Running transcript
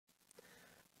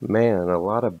Man, a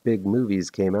lot of big movies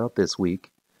came out this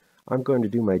week. I'm going to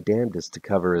do my damnedest to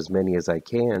cover as many as I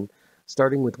can,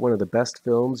 starting with one of the best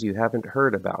films you haven't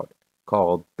heard about,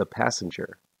 called The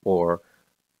Passenger, or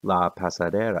La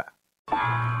Pasajera.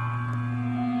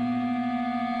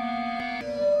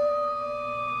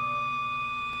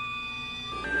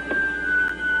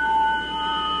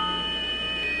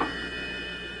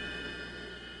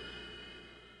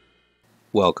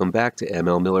 Welcome back to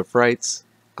ML Miller Frights.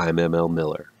 I'm ML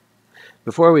Miller.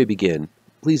 Before we begin,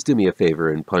 please do me a favor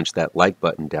and punch that like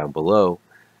button down below.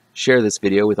 Share this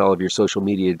video with all of your social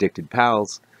media addicted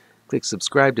pals. Click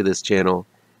subscribe to this channel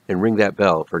and ring that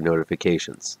bell for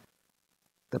notifications.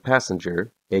 The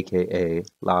Passenger, aka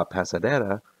La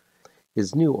Pasajera,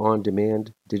 is new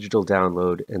on-demand digital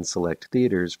download and select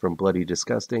theaters from Bloody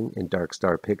Disgusting and Dark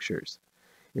Star Pictures.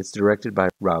 It's directed by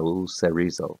Raúl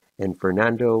Cerezo and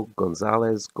Fernando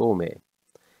González Góme.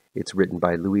 It's written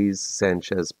by Luis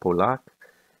Sánchez-Polack,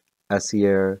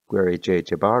 Asier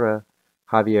Guerricaechebarría,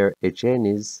 Javier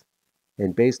Echániz,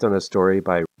 and based on a story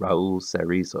by Raúl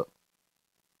Cerezo.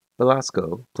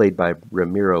 Velasco, played by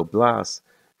Ramiro Blas,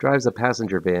 drives a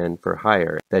passenger van for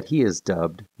hire that he has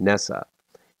dubbed Nessa,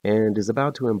 and is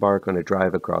about to embark on a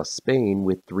drive across Spain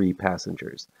with 3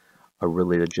 passengers: a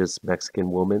religious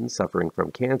Mexican woman suffering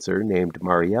from cancer named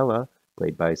Mariela,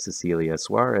 played by Cecilia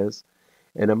Suarez,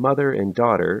 and a mother and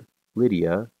daughter,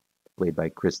 Lydia, played by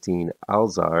Christine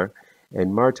Alzar,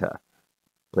 and Marta,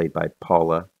 played by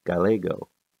Paula Gallego,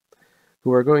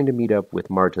 who are going to meet up with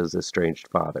Marta's estranged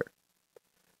father.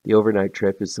 The overnight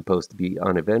trip is supposed to be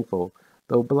uneventful,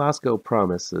 though Velasco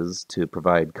promises to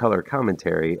provide color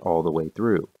commentary all the way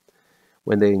through.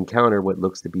 When they encounter what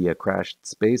looks to be a crashed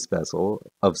space vessel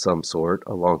of some sort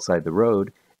alongside the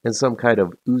road, and some kind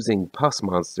of oozing pus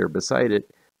monster beside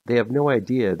it, they have no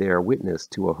idea they are witness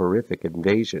to a horrific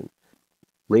invasion.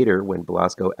 Later, when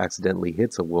Velasco accidentally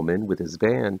hits a woman with his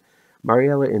van,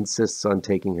 Mariela insists on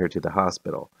taking her to the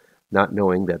hospital, not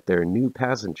knowing that their new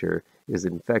passenger is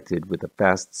infected with a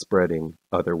fast-spreading,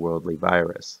 otherworldly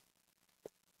virus.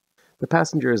 The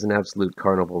Passenger is an absolute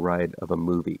carnival ride of a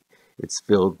movie. It's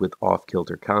filled with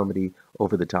off-kilter comedy,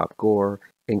 over-the-top gore,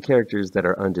 and characters that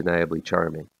are undeniably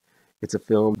charming. It's a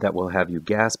film that will have you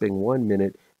gasping one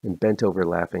minute and bent over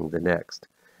laughing the next.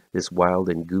 This wild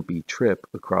and goopy trip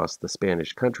across the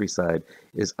Spanish countryside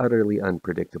is utterly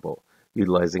unpredictable,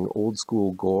 utilizing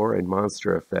old-school gore and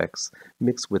monster effects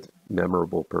mixed with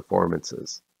memorable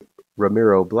performances.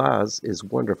 Ramiro Blas is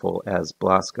wonderful as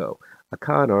Blasco, a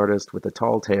con artist with a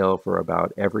tall tale for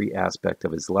about every aspect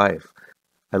of his life.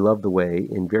 I love the way,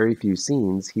 in very few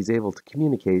scenes, he's able to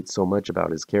communicate so much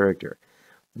about his character.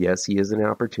 Yes, he is an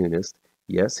opportunist.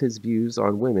 Yes, his views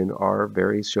on women are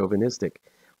very chauvinistic.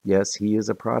 Yes, he is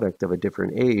a product of a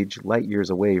different age, light years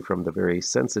away from the very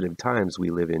sensitive times we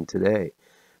live in today.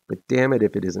 But damn it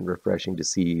if it isn't refreshing to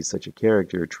see such a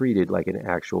character treated like an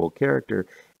actual character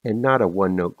and not a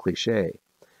one-note cliché.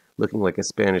 Looking like a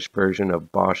Spanish version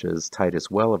of Bosch's Titus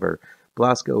Welliver,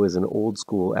 Blasco is an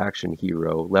old-school action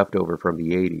hero left over from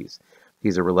the 80s.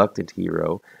 He's a reluctant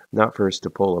hero, not first to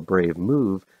pull a brave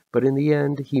move, but in the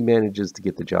end, he manages to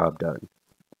get the job done.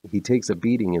 He takes a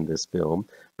beating in this film,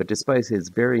 but despite his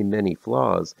very many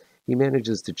flaws, he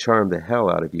manages to charm the hell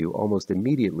out of you almost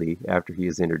immediately after he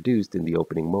is introduced in the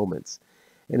opening moments.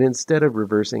 And instead of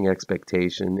reversing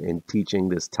expectation and teaching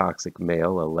this toxic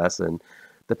male a lesson,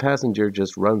 the Passenger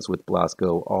just runs with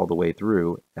Blasco all the way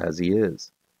through, as he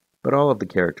is. But all of the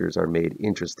characters are made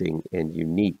interesting and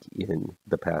unique in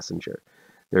The Passenger.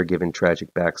 They're given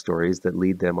tragic backstories that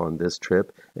lead them on this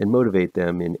trip and motivate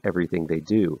them in everything they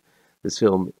do. This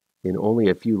film, in only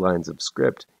a few lines of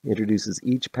script, introduces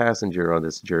each passenger on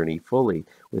this journey fully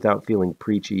without feeling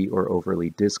preachy or overly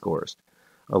discoursed.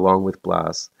 Along with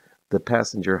Blas, The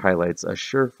Passenger highlights a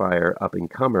surefire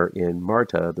up-and-comer in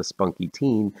Marta, the spunky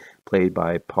teen, played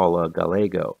by Paula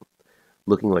Gallego.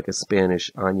 Looking like a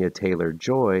Spanish Anya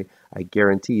Taylor-Joy, I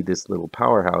guarantee this little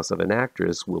powerhouse of an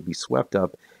actress will be swept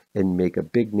up and make a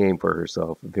big name for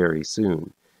herself very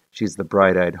soon. She's the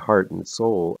bright-eyed heart and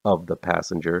soul of The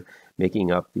Passenger,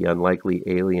 making up the unlikely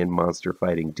alien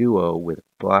monster-fighting duo with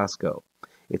Blasco.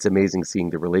 It's amazing seeing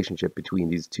the relationship between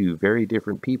these two very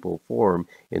different people form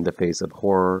in the face of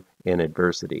horror and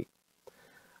adversity.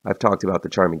 I've talked about the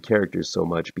charming characters so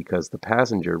much because The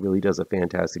Passenger really does a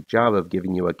fantastic job of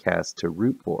giving you a cast to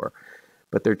root for,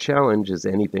 but their challenge is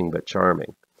anything but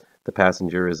charming. The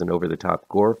Passenger is an over-the-top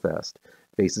gore fest.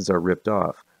 Faces are ripped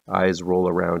off, eyes roll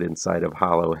around inside of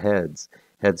hollow heads,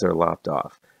 heads are lopped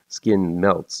off, skin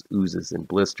melts, oozes, and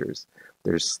blisters.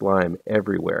 There's slime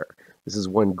everywhere. This is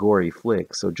one gory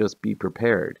flick, so just be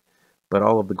prepared. but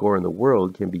all of the gore in the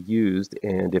world can be used,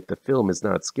 and if the film is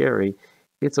not scary,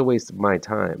 it's a waste of my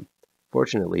time.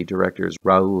 Fortunately, directors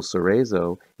Raúl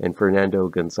Cerezo and Fernando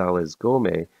González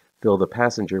Góme fill The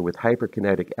Passenger with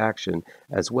hyperkinetic action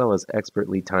as well as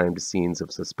expertly timed scenes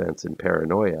of suspense and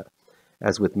paranoia.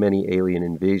 As with many alien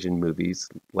invasion movies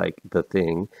like The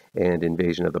Thing and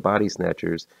Invasion of the Body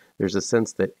Snatchers, there's a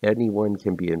sense that anyone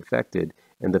can be infected,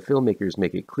 and the filmmakers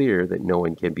make it clear that no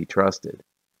one can be trusted.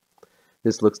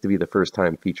 This looks to be the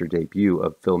first-time feature debut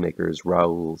of filmmakers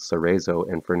Raúl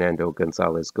Cerezo and Fernando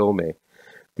González Góme.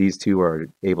 These two are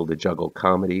able to juggle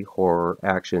comedy, horror,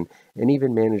 action, and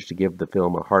even manage to give the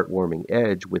film a heartwarming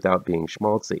edge without being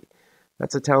schmaltzy.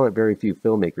 That's a talent very few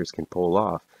filmmakers can pull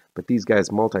off, but these guys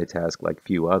multitask like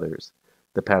few others.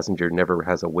 The Passenger never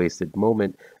has a wasted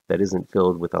moment that isn't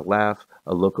filled with a laugh,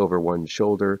 a look over one's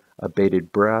shoulder, a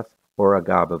bated breath, or a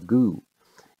gob of goo.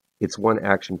 It's one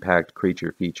action-packed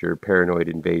creature feature, paranoid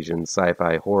invasion,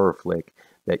 sci-fi horror flick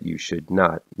that you should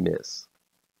not miss.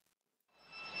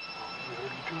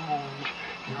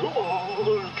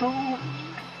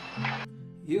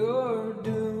 You're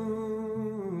doomed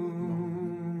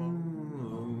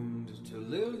to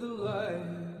live the life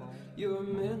you're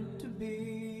meant to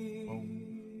be,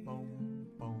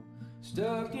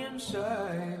 stuck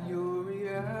inside your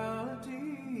reality.